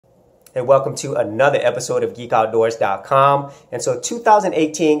and welcome to another episode of Geekoutdoors.com. And so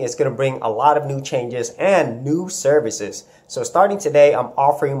 2018 is going to bring a lot of new changes and new services. So starting today, I'm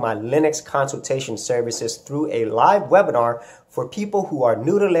offering my Linux consultation services through a live webinar for people who are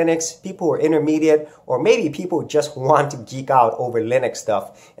new to Linux, people who are intermediate, or maybe people who just want to geek out over Linux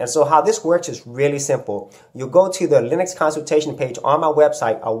stuff. And so how this works is really simple. You'll go to the Linux consultation page on my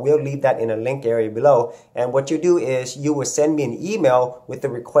website. I will leave that in a link area below. And what you do is you will send me an email with the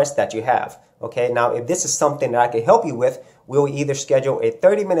request that you have. Okay, now if this is something that I can help you with, we'll either schedule a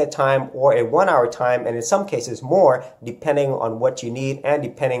 30-minute time or a 1-hour time, and in some cases more, depending on what you need and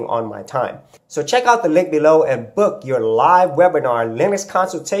depending on my time. So check out the link below and book your live webinar Linux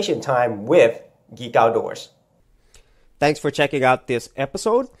consultation time with Geek Outdoors. Thanks for checking out this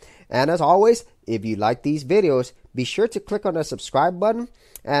episode. And as always, if you like these videos, be sure to click on the subscribe button.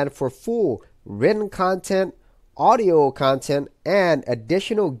 And for full written content, audio content, and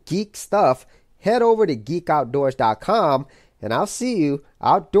additional geek stuff, head over to geekoutdoors.com, and I'll see you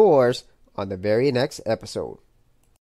outdoors on the very next episode.